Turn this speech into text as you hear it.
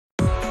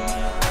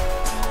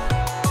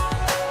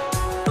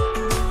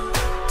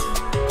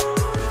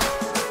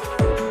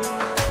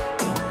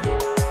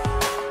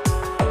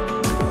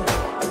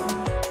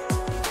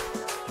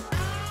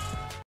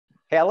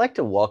I'd like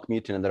to welcome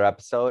you to another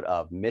episode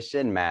of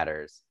Mission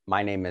Matters.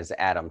 My name is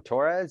Adam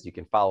Torres. You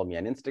can follow me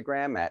on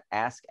Instagram at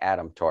Ask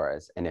Adam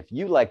Torres. And if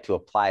you'd like to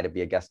apply to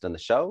be a guest on the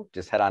show,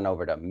 just head on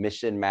over to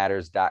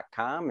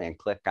missionmatters.com and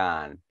click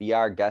on Be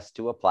Our Guest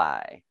to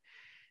apply.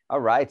 All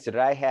right, so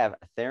today I have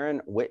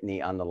Theron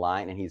Whitney on the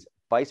line, and he's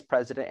Vice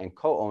President and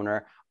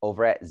co-owner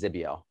over at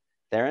Xibeo.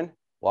 Theron,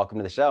 welcome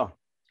to the show.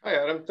 Hi,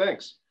 Adam.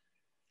 Thanks.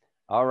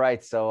 All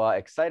right, so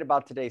excited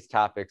about today's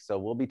topic. So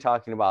we'll be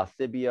talking about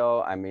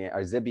Xibeo.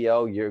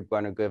 Xibeo, you're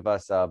going to give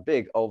us a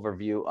big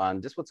overview on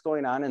just what's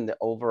going on in the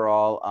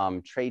overall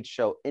trade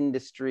show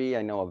industry.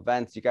 I know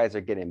events, you guys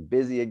are getting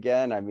busy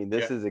again. I mean,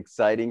 this is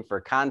exciting.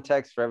 For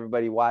context, for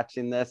everybody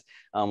watching this,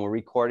 we're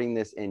recording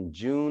this in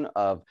June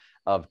of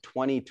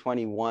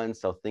 2021.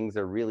 So things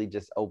are really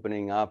just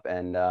opening up,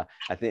 and I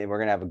think we're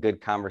going to have a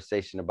good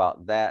conversation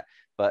about that.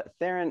 But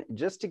Theron,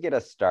 just to get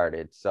us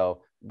started,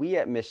 so we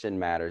at Mission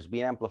Matters,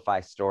 we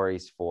amplify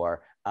stories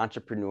for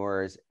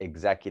entrepreneurs,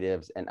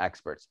 executives, and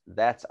experts.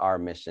 That's our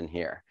mission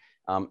here.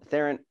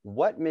 Theron,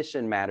 what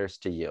mission matters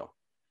to you?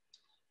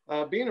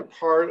 Being a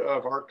part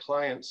of our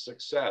clients'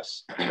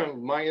 success.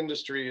 My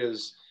industry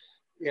is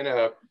in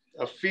a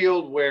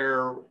field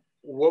where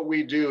what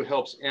we do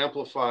helps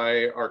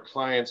amplify our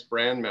clients'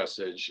 brand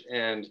message.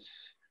 And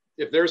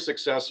if they're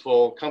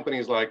successful,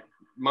 companies like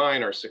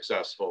mine are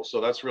successful.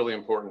 So that's really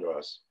important to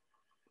us.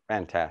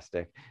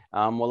 Fantastic.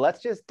 Well,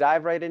 let's just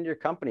dive right into your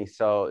company.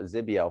 So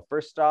Xibeo,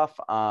 first off,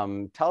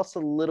 tell us a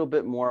little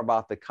bit more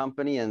about the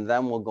company, and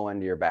then we'll go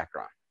into your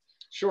background.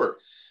 Sure.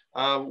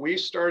 My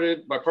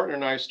partner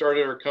and I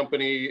started our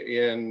company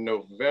in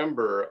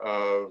November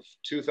of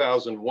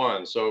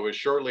 2001. So it was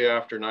shortly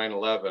after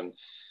 9/11.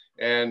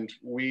 And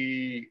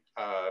we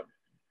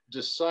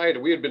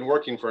decided, we had been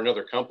working for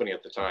another company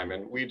at the time,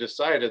 and we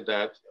decided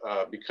that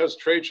because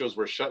trade shows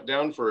were shut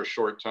down for a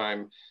short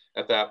time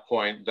at that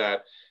point,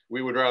 that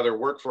we would rather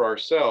work for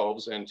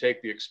ourselves and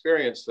take the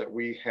experience that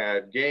we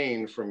had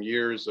gained from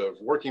years of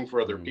working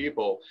for other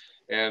people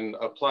and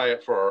apply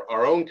it for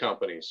our own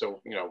company.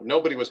 So,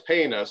 nobody was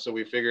paying us. So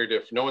we figured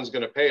if no one's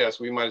going to pay us,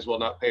 we might as well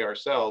not pay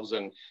ourselves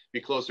and be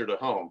closer to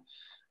home.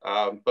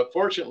 But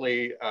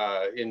fortunately,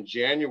 in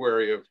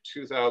January of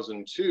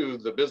 2002,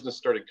 the business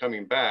started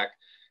coming back,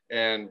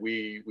 and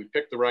we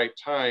picked the right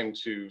time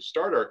to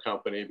start our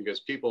company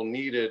because people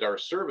needed our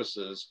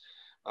services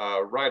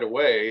right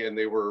away, and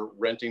they were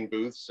renting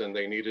booths and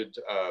they needed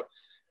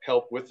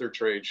help with their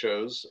trade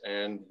shows,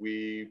 and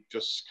we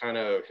just kind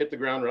of hit the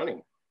ground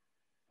running.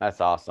 That's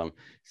awesome.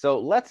 So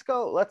let's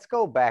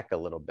go back a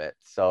little bit.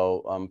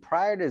 So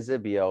prior to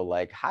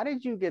Xibeo, how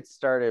did you get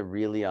started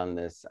really on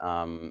this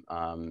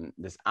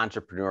this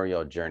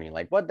entrepreneurial journey?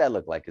 What'd that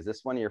look like? Is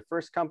this one of your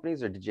first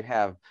companies, or did you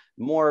have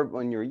more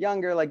when you were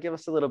younger? Give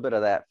us a little bit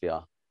of that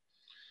feel.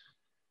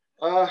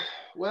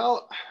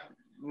 Well,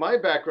 my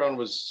background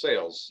was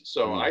sales.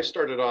 So I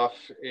started off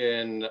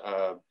in,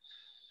 I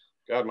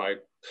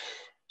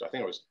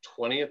think I was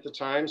 20 at the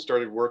time,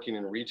 started working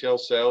in retail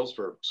sales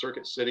for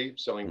Circuit City,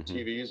 selling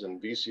TVs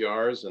and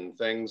VCRs and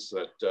things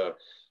that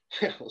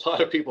a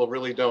lot of people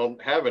really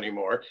don't have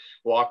anymore.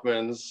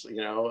 Walkmans,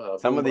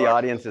 Some of the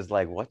audience is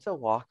like, what's a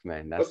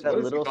Walkman? That's that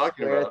little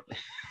square.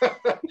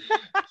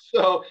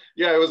 So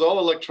yeah, it was all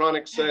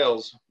electronic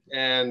sales.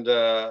 And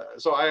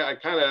so I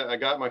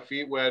got my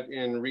feet wet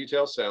in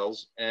retail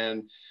sales.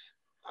 And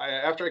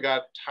after I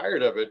got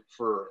tired of it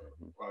for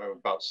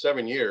about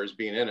 7 years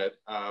being in it,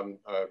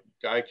 a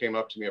guy came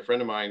up to me, a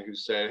friend of mine, who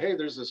said, "Hey,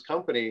 there's this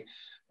company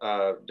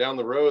down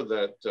the road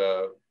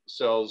that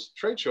sells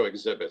trade show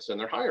exhibits, and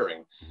they're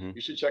hiring.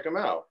 You should check them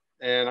out."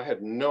 And I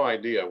had no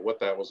idea what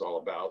that was all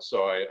about.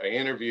 So I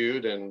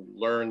interviewed and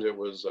learned it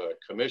was a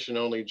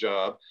commission-only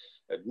job.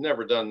 I'd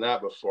never done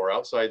that before,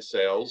 outside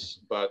sales,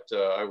 but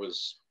I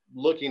was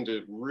looking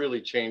to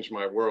really change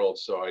my world.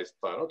 So I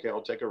thought, okay,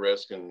 I'll take a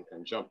risk and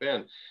jump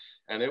in.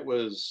 And it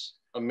was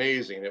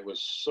amazing. It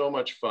was so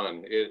much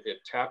fun. It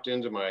tapped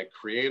into my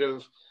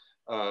creative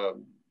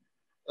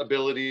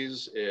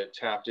abilities. It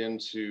tapped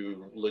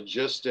into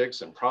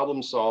logistics and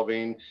problem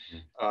solving.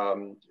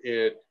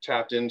 It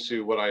tapped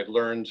into what I'd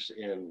learned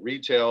in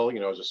retail,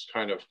 just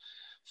kind of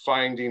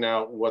finding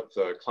out what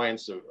the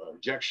client's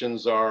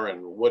objections are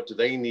and what do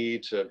they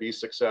need to be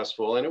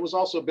successful. And it was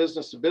also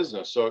business to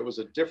business. So it was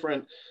a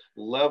different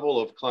level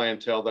of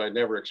clientele that I'd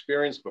never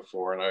experienced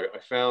before. And I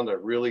found I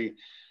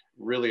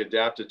really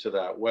adapted to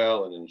that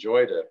well and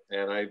enjoyed it.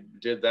 And I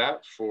did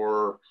that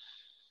for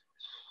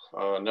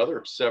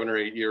another 7 or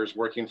 8 years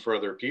working for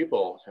other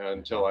people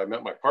until I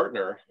met my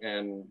partner,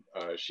 and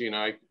she and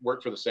I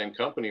worked for the same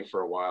company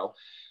for a while.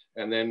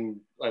 And then,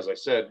 as I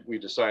said, we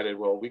decided,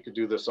 well, we could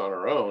do this on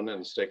our own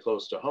and stay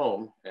close to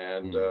home.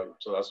 And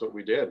so that's what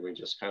we did. We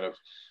just kind of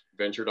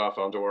ventured off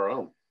onto our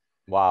own.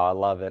 Wow, I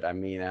love it. I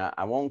mean,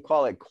 I won't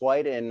call it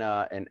quite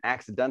an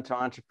accidental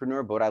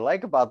entrepreneur, but what I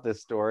like about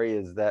this story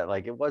is that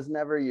it was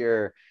never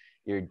your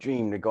your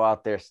dream to go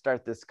out there,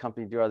 start this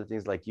company, do other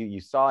things. Like you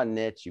saw a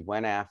niche, you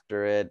went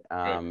after it.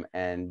 Right.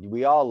 And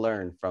we all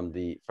learn from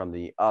the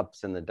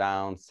ups and the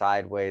downs,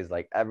 sideways,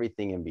 like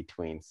everything in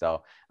between.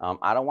 So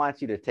I don't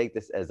want you to take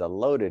this as a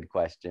loaded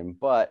question,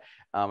 but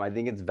I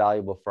think it's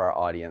valuable for our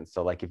audience.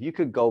 So like if you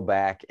could go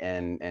back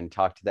and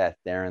talk to that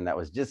Theron that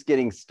was just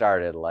getting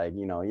started, like,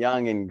 you know,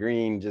 young and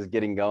green, just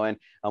getting going,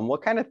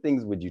 what kind of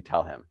things would you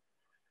tell him?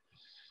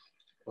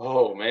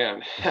 Oh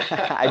man.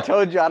 I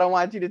told you I don't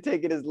want you to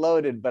take it as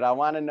loaded, but I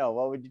want to know,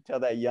 what would you tell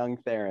that young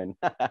Theron?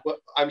 Well,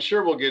 I'm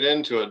sure we'll get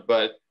into it,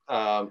 but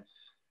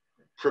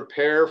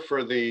prepare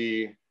for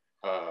the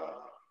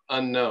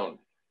unknown.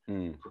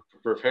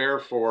 Prepare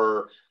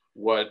for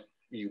what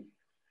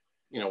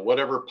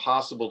whatever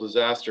possible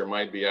disaster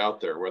might be out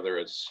there, whether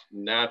it's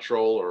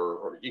natural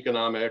or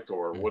economic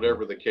or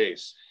whatever the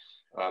case.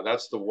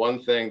 That's the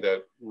one thing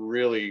that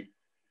really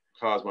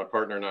caused my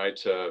partner and I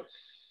to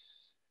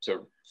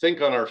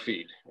think on our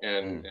feet,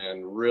 and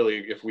really,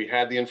 if we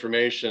had the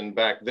information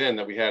back then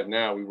that we had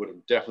now, we would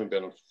have definitely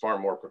been far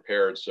more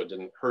prepared, so it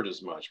didn't hurt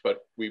as much.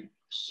 But we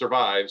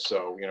survived,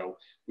 so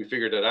we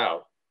figured it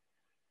out.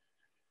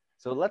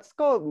 So let's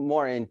go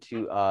more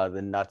into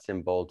the nuts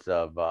and bolts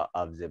of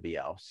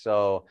Xibeo.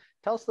 So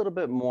tell us a little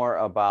bit more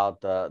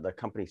about the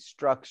company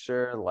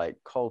structure, like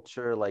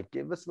culture, like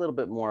give us a little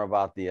bit more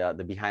about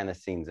the behind the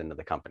scenes into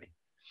the company.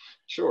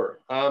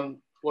 Sure.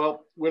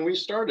 Well, when we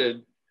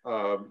started,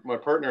 my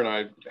partner and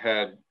I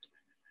had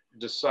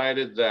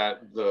decided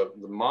that the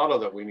motto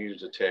that we needed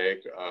to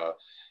take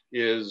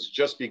is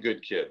just be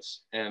good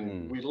kids.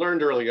 And we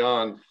learned early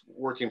on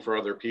working for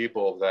other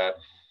people that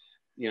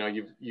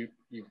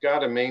you've got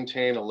to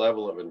maintain a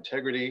level of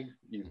integrity.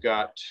 You've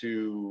got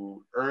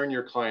to earn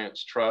your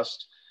client's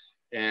trust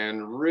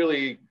and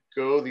really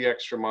go the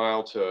extra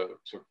mile to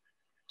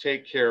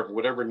take care of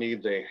whatever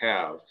need they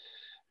have.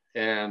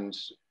 And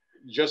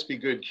just be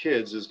good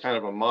kids is kind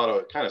of a motto.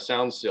 It kind of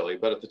sounds silly,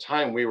 but at the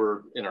time we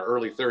were in our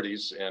early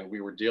 30s and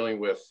we were dealing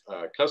with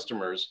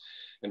customers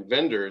and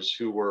vendors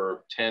who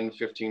were 10,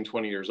 15,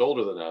 20 years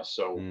older than us.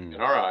 So in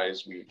our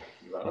eyes, we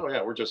thought, oh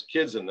yeah, we're just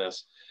kids in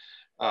this.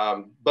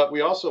 But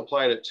we also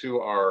applied it to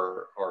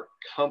our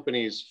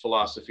company's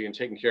philosophy and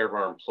taking care of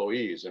our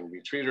employees. And we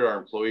treated our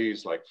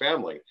employees like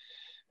family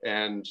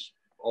and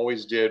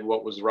always did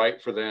what was right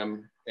for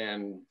them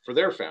and for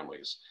their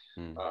families.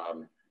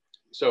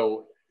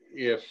 So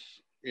if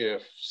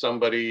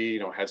somebody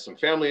had some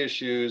family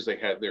issues, they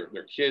had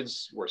their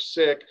kids were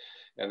sick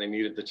and they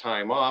needed the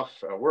time off,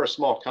 we're a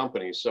small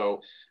company,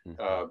 so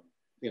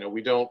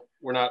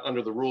we're not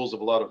under the rules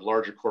of a lot of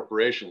larger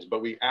corporations,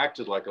 but we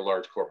acted like a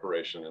large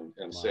corporation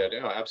and said,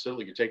 yeah,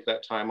 absolutely, you take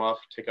that time off,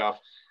 take off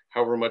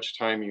however much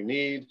time you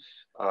need,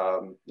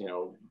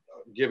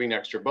 giving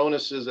extra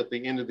bonuses at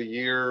the end of the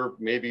year.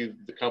 Maybe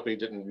the company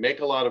didn't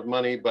make a lot of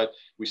money, but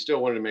we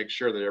still wanted to make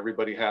sure that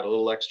everybody had a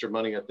little extra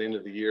money at the end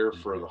of the year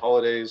for the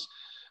holidays.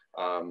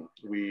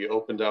 We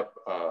opened up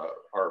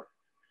our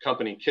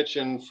company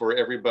kitchen for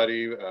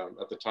everybody.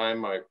 At the time,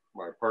 my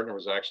partner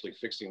was actually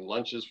fixing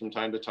lunches from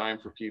time to time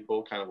for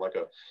people, kind of like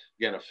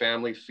a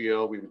family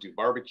feel. We would do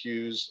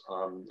barbecues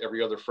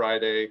every other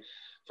Friday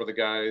for the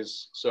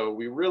guys. So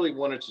we really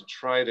wanted to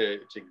try to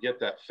get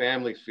that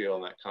family feel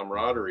and that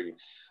camaraderie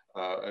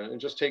and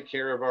just take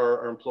care of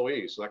our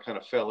employees. So that kind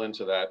of fell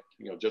into that,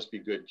 just be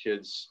good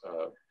kids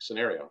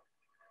scenario.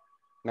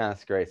 Man,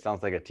 that's great.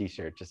 Sounds like a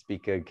t-shirt. Just be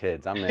good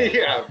kids. I'm in.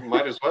 Yeah,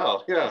 might as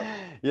well. Yeah.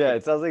 Yeah,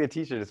 it sounds like a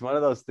t-shirt. It's one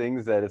of those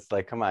things that it's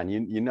like, come on,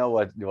 you know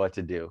what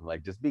to do.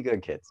 Like, just be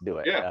good kids. Do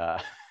it.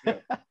 Yeah.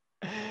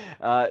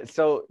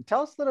 So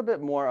tell us a little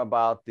bit more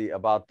about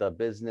the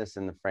business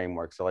and the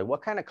framework. So like,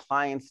 what kind of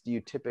clients do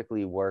you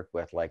typically work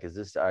with? Like, is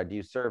this, do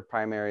you serve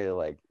primarily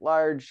like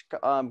large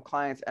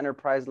clients,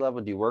 enterprise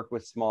level? Do you work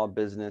with small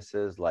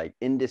businesses, like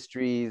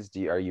industries?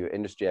 Are you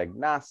industry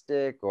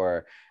agnostic,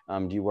 or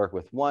do you work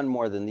with one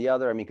more than the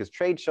other? I mean, because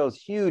trade shows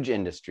huge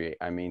industry.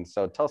 I mean,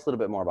 so tell us a little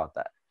bit more about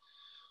that.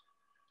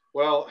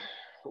 Well,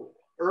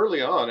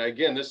 early on,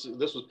 again, this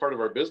was part of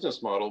our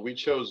business model. We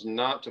chose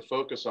not to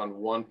focus on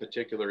one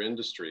particular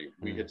industry.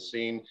 We had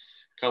seen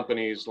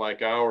companies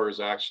like ours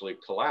actually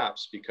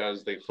collapse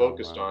because they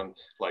focused on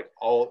like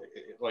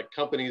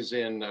companies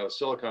in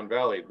Silicon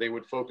Valley. They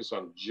would focus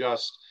on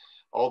just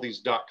all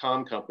these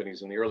 .com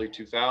companies in the early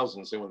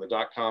 2000s. And when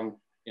the .com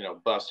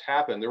bust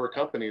happened, there were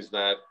companies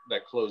that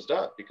closed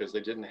up because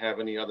they didn't have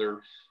any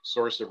other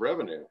source of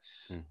revenue.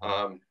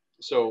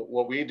 So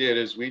what we did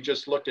is we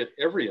just looked at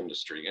every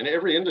industry, and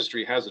every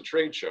industry has a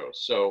trade show.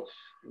 So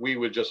we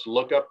would just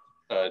look up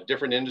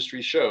different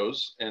industry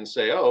shows and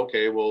say, oh,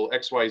 okay, well,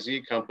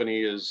 XYZ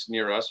company is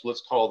near us.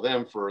 Let's call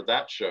them for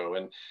that show.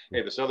 And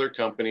hey, this other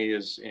company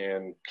is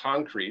in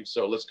concrete,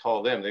 so let's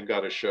call them. They've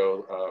got a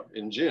show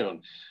in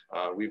June.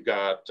 We've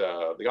got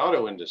the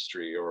auto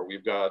industry, or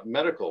we've got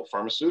medical,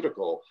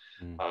 pharmaceutical,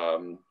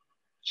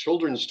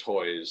 children's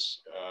toys,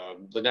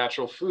 the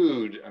natural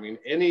food. I mean,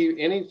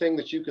 anything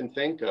that you can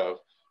think of,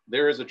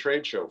 there is a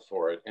trade show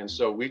for it. And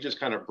so we just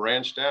kind of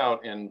branched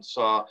out and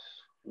saw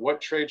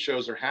what trade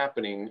shows are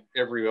happening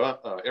every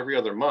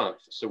other month.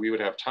 So we would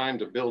have time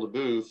to build a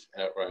booth,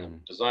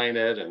 design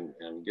it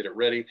and get it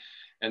ready,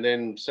 and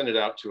then send it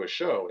out to a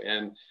show.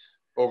 And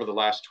over the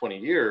last 20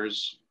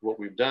 years, what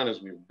we've done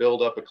is we've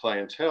built up a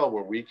clientele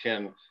where we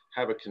can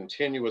have a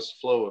continuous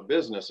flow of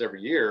business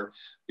every year,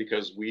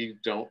 because we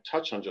don't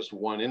touch on just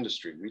one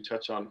industry. We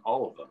touch on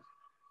all of them.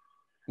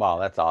 Wow,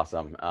 that's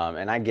awesome.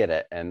 And I get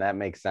it. And that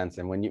makes sense.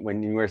 And when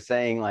you were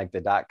saying like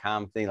the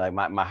 .com thing, like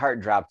my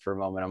heart dropped for a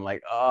moment. I'm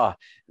like, oh,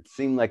 it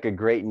seemed like a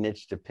great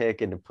niche to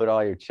pick and to put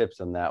all your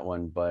chips on that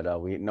one. But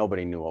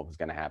nobody knew what was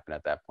going to happen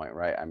at that point,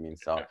 right? I mean,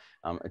 so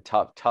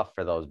tough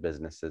for those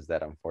businesses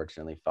that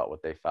unfortunately felt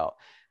what they felt.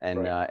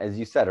 And right. As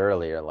you said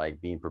earlier, like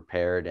being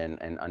prepared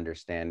and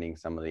understanding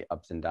some of the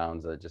ups and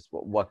downs of just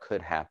what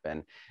could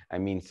happen. I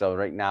mean, so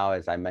right now,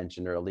 as I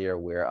mentioned earlier,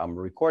 we're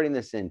recording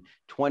this in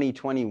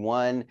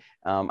 2021.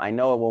 I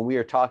know when we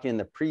were talking in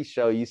the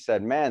pre-show, you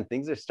said, man,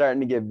 things are starting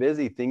to get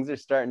busy. Things are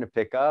starting to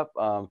pick up.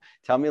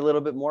 Tell me a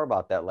little bit more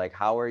about that. Like,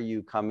 how are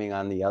you coming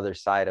on the other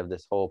side of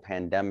this whole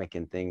pandemic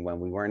and thing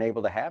when we weren't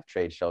able to have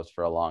trade shows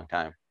for a long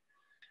time?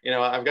 You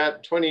know, I've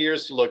got 20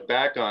 years to look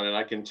back on, and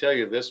I can tell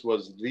you this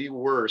was the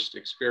worst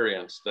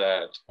experience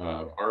that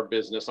our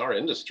business, our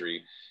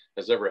industry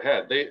has ever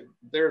had.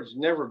 There's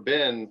never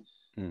been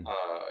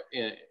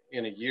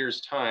in a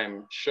year's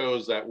time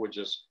shows that would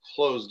just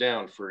close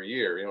down for a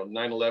year. You know,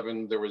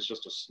 9/11, there was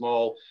just a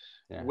small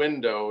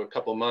window, a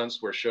couple of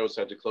months where shows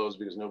had to close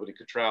because nobody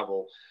could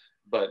travel,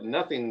 but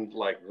nothing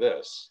like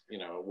this, you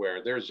know,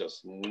 where there's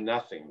just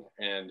nothing,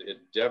 and it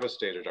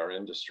devastated our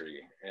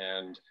industry.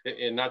 And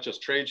not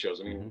just trade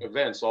shows, I mean,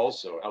 events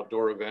also,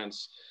 outdoor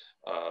events,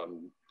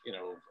 you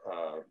know,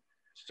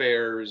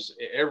 fairs,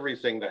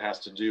 everything that has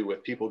to do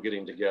with people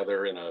getting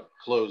together in a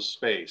closed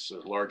space,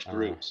 large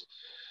groups.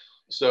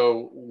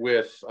 So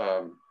with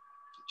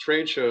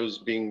trade shows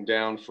being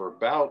down for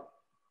about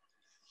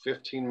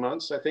 15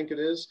 months, I think it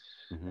is,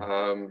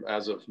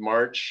 as of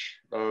March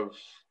of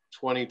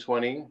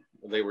 2020,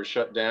 they were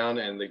shut down,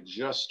 and they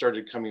just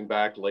started coming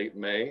back late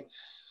May.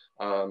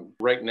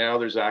 Right now,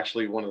 there's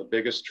actually one of the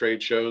biggest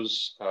trade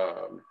shows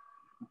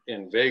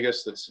in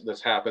Vegas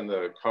that's happened,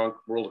 the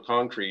World of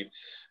Concrete.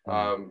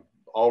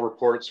 All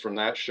reports from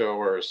that show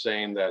are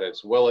saying that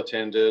it's well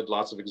attended,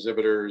 lots of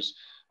exhibitors.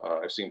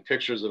 I've seen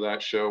pictures of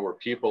that show where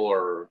people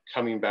are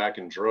coming back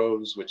in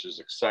droves, which is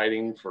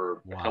exciting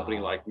for a company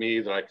like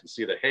me, that I can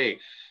see that, hey,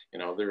 you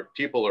know,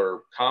 people are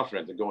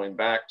confident that going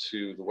back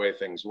to the way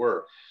things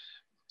were.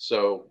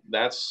 So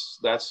that's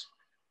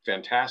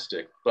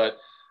fantastic. But,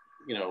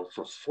 you know,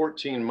 for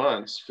 15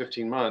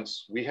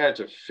 months, we had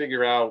to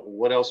figure out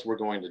what else we're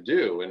going to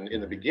do. And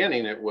in the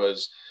beginning, it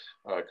was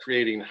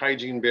creating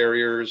hygiene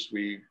barriers.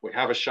 We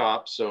have a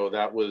shop, so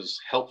that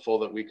was helpful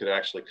that we could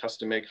actually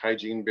custom make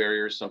hygiene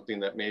barriers, something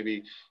that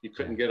maybe you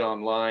couldn't get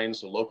online.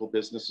 So local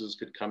businesses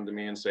could come to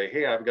me and say,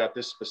 hey, I've got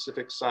this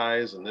specific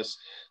size and this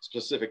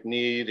specific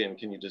need, and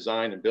can you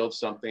design and build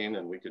something?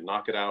 And we could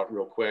knock it out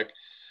real quick.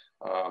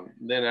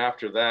 Then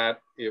after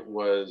that, it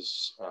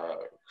was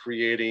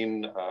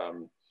creating,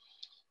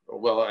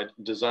 well, I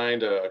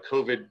designed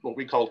what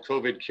we called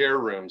COVID care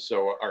room.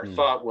 So our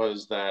thought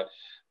was that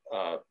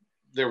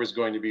there was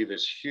going to be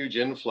this huge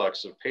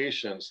influx of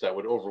patients that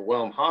would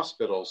overwhelm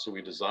hospitals. So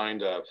we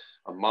designed a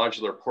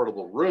modular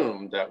portable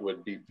room that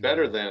would be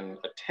better than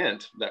a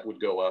tent that would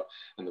go up,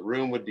 and the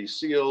room would be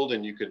sealed,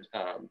 and you could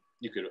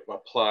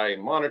apply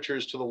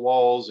monitors to the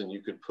walls, and you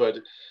could put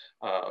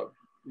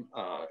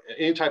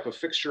any type of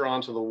fixture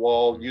onto the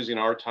wall using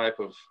our type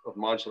of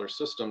modular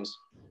systems.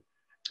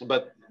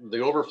 But the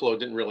overflow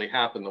didn't really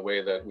happen the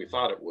way that we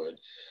thought it would.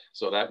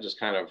 So that just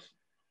kind of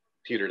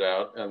petered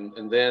out.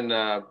 And then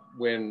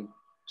when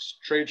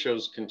trade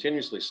shows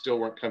continuously still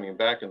weren't coming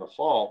back in the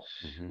fall,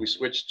 we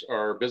switched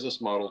our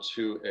business model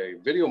to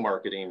a video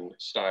marketing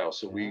style.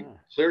 So we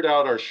cleared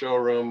out our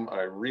showroom,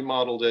 I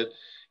remodeled it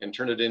and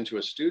turned it into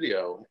a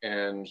studio.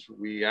 And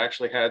we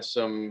actually had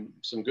some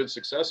good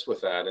success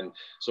with that. And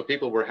so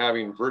people were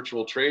having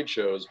virtual trade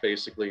shows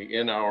basically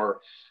in our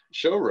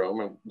showroom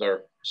and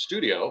our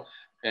studio.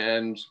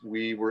 And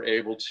we were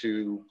able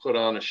to put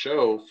on a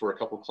show for a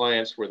couple of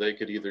clients where they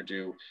could either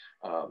do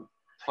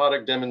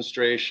product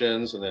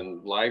demonstrations and then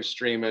live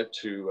stream it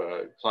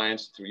to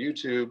clients through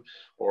YouTube.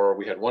 Or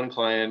we had one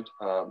client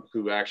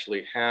who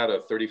actually had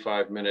a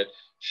 35-minute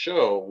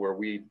show where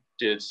we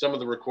did some of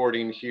the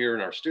recording here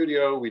in our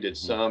studio. We did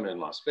some in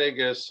Las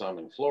Vegas, some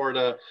in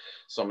Florida,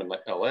 some in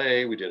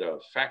LA. We did a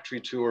factory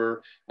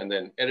tour and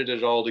then edited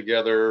it all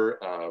together,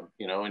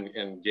 you know,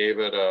 and gave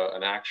it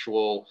an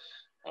actual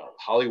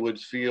Hollywood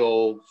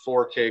feel,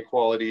 4K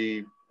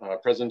quality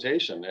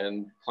presentation.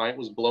 And client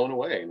was blown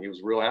away and he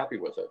was real happy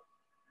with it.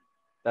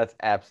 That's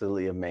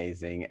absolutely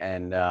amazing.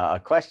 And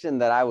a question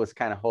that I was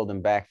kind of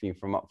holding back from you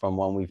from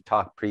when we've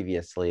talked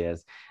previously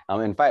is,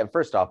 in fact,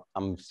 first off,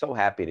 I'm so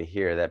happy to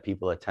hear that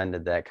people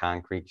attended that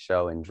concrete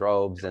show in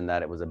droves and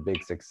that it was a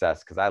big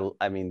success. Because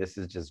I mean, this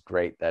is just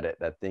great that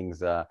that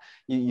things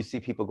you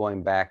see people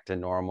going back to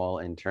normal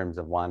in terms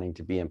of wanting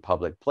to be in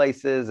public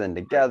places and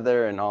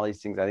together and all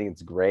these things. I think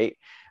it's great.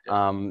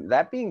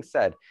 That being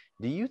said,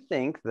 do you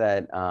think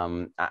that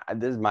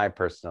this is my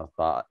personal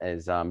thought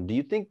is do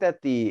you think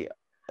that the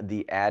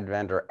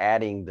advent or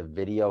adding the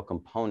video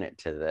component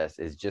to this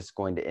is just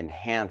going to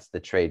enhance the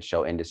trade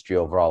show industry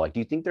overall? Like, do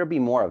you think there'll be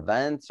more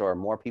events or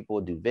more people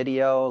will do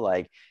video?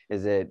 Like,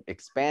 is it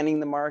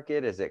expanding the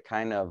market? Is it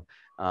kind of,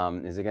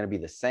 is it going to be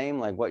the same?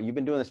 Like, what you've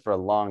been doing this for a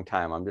long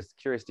time. I'm just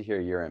curious to hear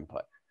your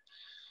input.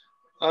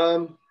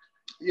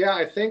 Yeah,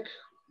 I think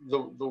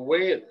the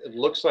way it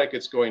looks like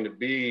it's going to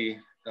be,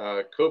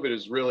 COVID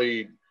has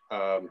really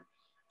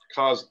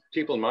caused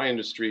people in my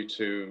industry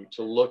to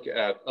look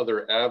at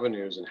other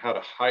avenues and how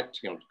to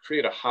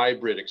create a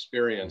hybrid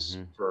experience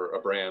for a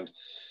brand.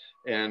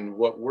 And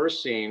what we're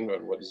seeing,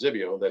 and what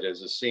Xibeo that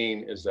is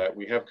seeing, is that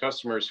we have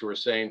customers who are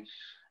saying,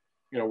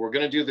 we're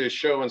going to do this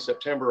show in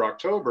September,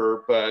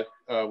 October, but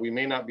we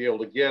may not be able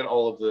to get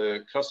all of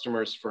the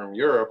customers from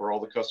Europe or all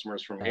the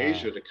customers from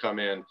Asia to come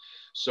in.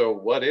 So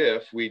what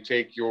if we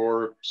take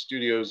your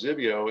studio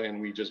Xibeo and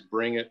we just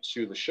bring it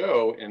to the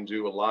show and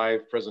do a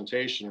live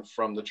presentation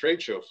from the trade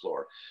show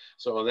floor?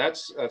 So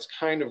that's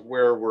kind of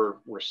where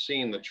we're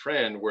seeing the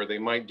trend, where they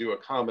might do a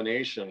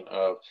combination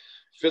of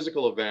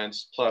physical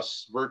events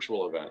plus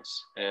virtual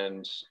events.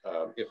 And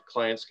if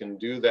clients can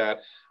do that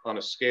on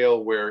a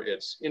scale where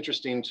it's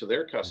interesting to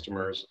their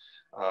customers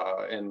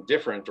and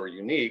different or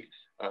unique,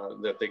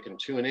 that they can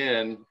tune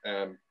in,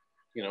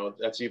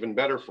 that's even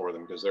better for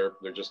them, because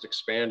they're just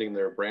expanding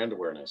their brand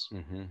awareness.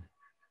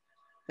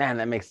 Man,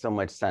 that makes so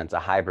much sense. A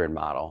hybrid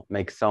model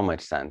makes so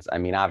much sense. I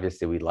mean,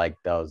 obviously, we'd like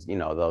those,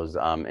 those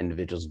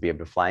individuals to be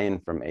able to fly in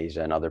from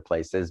Asia and other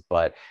places.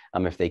 But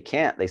if they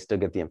can't, they still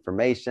get the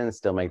information,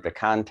 still make the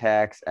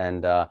contacts.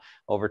 And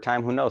over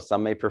time, who knows,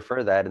 some may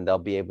prefer that, and they'll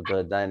be able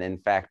to then, in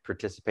fact,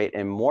 participate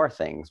in more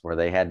things where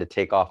they had to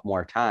take off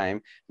more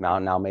time.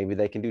 Now maybe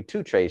they can do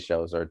 2 trade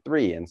shows or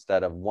 3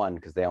 instead of 1,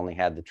 because they only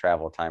had the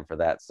travel time for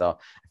that. So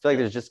I feel like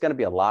there's just going to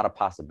be a lot of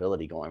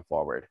possibility going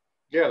forward.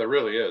 Yeah, there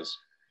really is.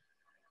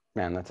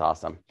 Man, that's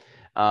awesome.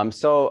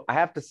 So I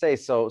have to say,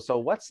 so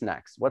what's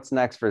next? What's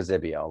next for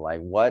Xibeo?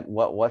 Like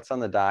what's on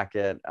the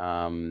docket?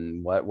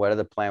 What are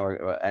the plan?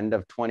 We're end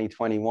of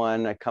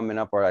 2021 coming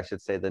up, or I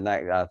should say the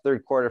next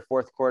third quarter,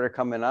 fourth quarter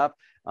coming up.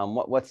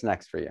 What's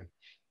next for you?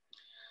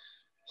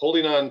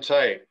 Holding on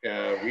tight.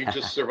 We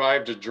just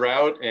survived a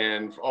drought,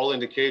 and all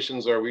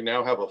indications are we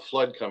now have a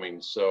flood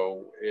coming.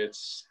 So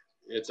it's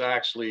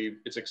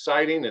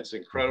exciting, it's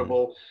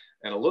incredible,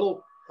 and a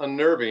little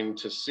unnerving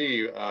to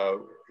see.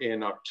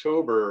 In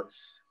October,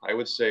 I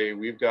would say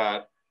we've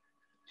got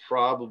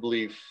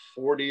probably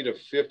 40 to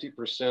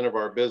 50% of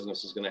our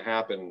business is going to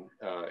happen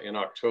in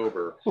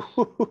October.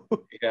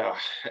 Yeah,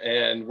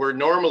 and we're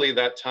normally,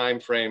 that time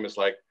frame is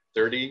like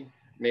 30,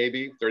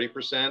 maybe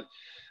 30%.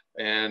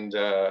 And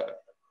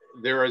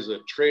there is a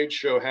trade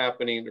show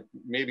happening,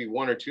 maybe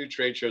 1 or 2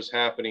 trade shows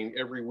happening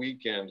every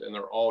weekend, and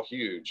they're all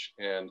huge.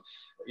 And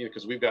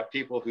because we've got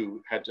people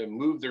who had to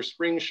move their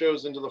spring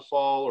shows into the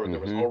fall, or there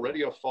was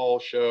already a fall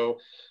show,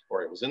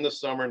 or it was in the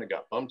summer and it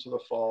got bumped to the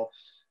fall.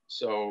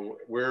 So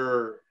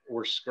we're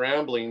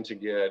scrambling to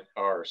get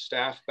our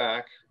staff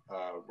back.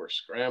 We're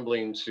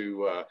scrambling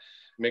to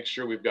make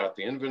sure we've got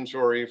the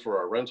inventory for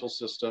our rental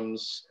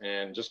systems,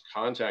 and just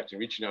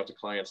reaching out to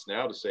clients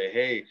now to say,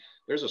 hey,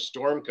 there's a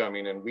storm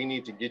coming and we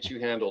need to get you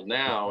handled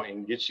now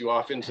and get you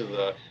off into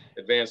the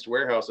advanced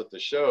warehouse at the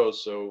show,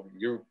 so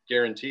you're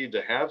guaranteed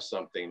to have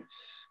something.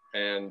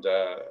 And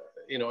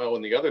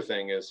and the other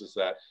thing is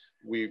that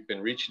we've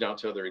been reaching out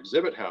to other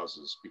exhibit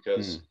houses,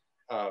 because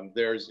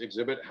there's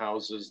exhibit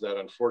houses that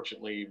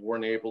unfortunately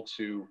weren't able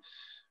to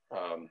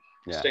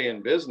stay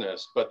in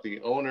business, but the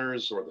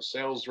owners or the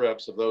sales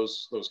reps of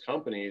those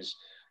companies,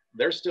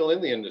 they're still in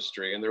the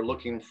industry and they're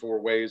looking for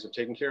ways of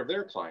taking care of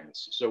their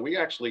clients. So we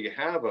actually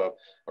have a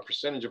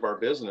percentage of our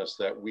business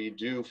that we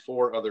do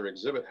for other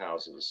exhibit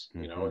houses,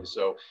 and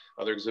so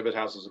other exhibit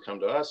houses will come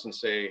to us and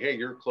say, hey,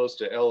 you're close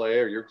to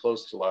LA or you're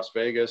close to Las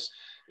Vegas.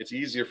 It's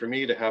easier for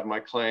me to have my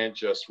client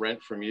just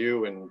rent from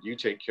you and you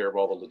take care of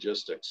all the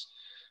logistics.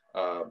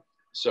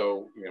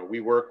 So, we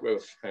work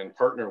with and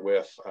partner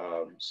with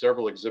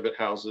several exhibit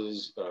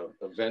houses,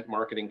 event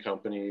marketing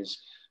companies,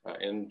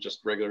 and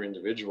just regular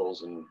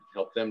individuals, and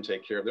help them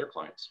take care of their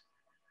clients.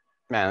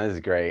 Man, this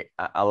is great.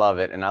 I love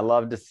it. And I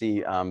love to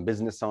see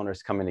business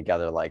owners coming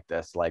together like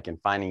this, like in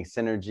finding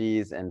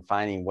synergies and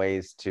finding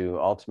ways to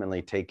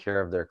ultimately take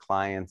care of their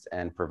clients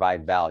and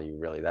provide value.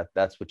 Really,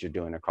 that's what you're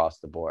doing across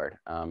the board.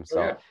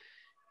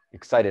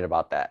 Excited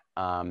about that.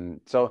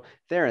 So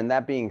Theron,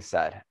 that being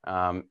said,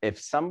 if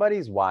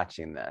somebody's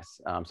watching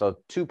this, so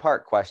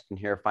two-part question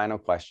here, final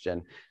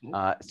question.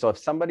 So if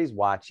somebody's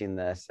watching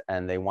this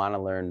and they want to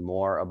learn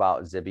more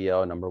about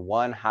Xibeo, number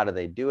one, how do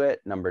they do it?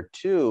 Number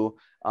two,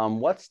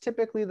 what's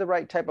typically the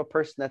right type of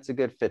person that's a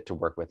good fit to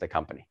work with the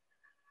company?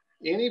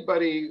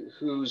 Anybody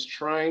who's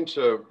trying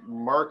to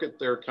market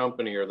their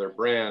company or their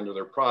brand or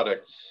their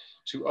product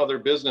to other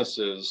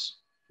businesses,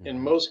 in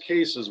most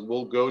cases,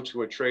 will go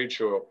to a trade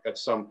show at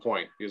some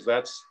point, because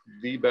that's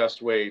the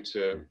best way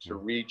to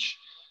reach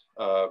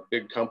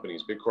big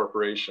companies, big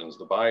corporations,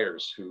 the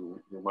buyers who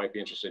might be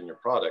interested in your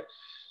product.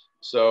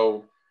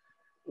 So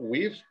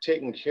we've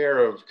taken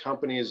care of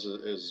companies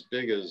as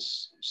big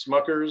as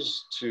Smuckers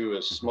to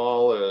as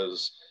small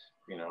as,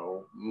 you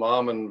know,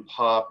 mom and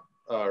pop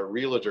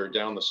realtor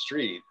down the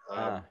street.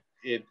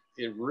 It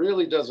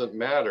really doesn't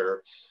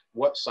matter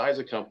what size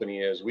a company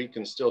is. We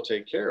can still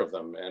take care of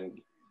them,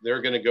 and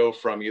they're going to go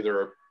from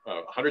either a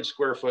 100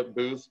 square foot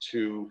booth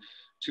to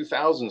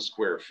 2,000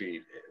 square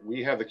feet.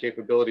 We have the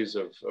capabilities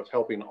of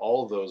helping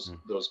all of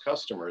those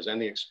customers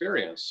and the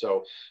experience.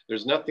 So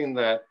there's nothing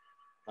that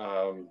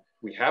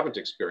we haven't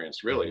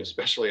experienced, really,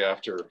 especially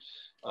after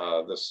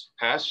this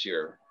past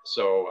year.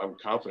 So I'm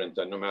confident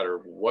that no matter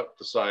what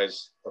the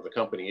size of the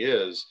company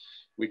is,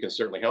 we can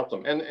certainly help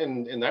them. And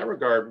in that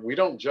regard, we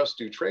don't just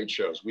do trade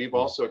shows. We've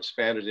also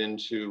expanded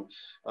into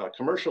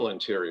commercial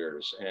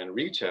interiors and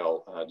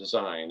retail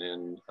design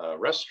and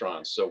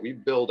restaurants. So we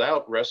build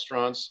out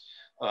restaurants.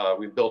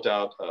 We've built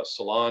out a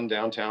salon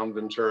downtown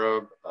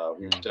Ventura.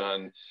 We've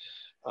done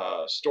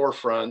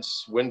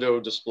storefronts, window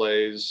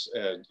displays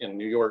in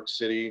New York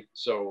City.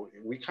 So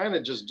we kind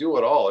of just do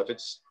it all. If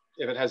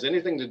it has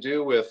anything to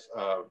do with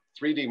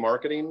 3D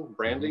marketing,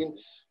 branding,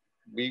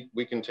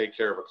 we can take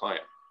care of a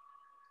client.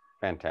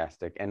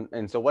 Fantastic.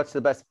 And so what's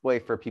the best way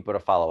for people to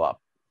follow up?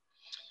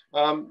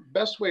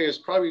 Best way is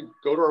probably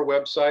go to our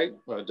website,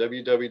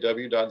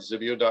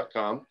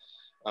 www.xibeo.com.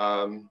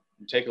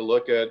 Take a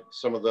look at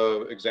some of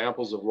the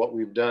examples of what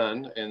we've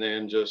done, and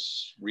then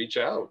just reach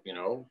out, you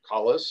know,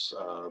 call us.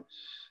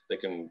 They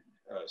can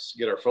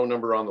get our phone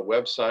number on the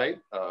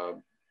website.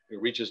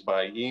 It reaches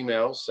by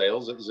email,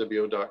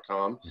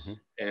 sales@xibeo.com,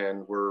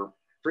 and we're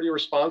pretty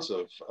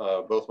responsive.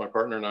 Both my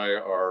partner and I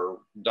are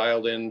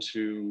dialed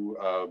into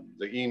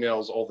the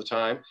emails all the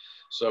time.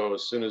 So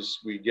as soon as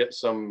we get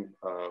some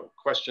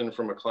question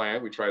from a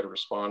client, we try to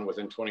respond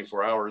within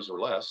 24 hours or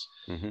less,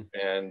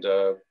 and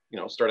you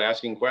know, start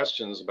asking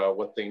questions about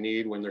what they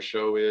need, when their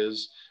show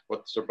is,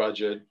 what's their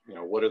budget, you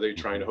know, what are they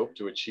trying to hope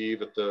to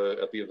achieve at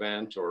the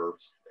event, or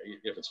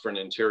if it's for an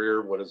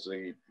interior, what is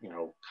the, you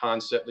know,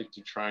 concept that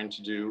you're trying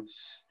to do,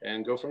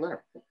 and go from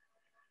there.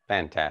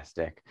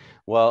 Fantastic.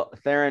 Well,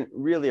 Theron,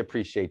 really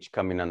appreciate you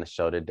coming on the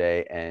show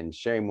today and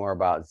sharing more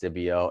about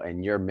Xibeo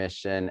and your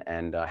mission,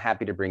 and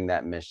happy to bring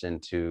that mission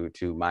to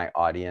my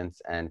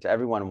audience. And to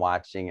everyone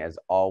watching, as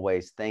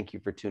always, thank you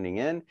for tuning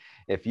in.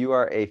 If you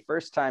are a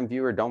first-time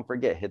viewer, don't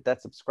forget, hit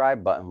that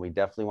subscribe button. We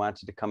definitely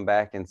want you to come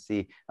back and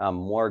see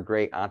more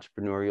great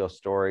entrepreneurial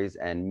stories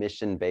and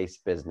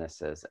mission-based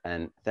businesses.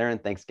 And Theron,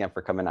 thanks again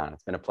for coming on.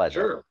 It's been a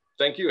pleasure. Sure.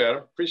 Thank you,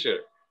 Adam. Appreciate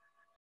it.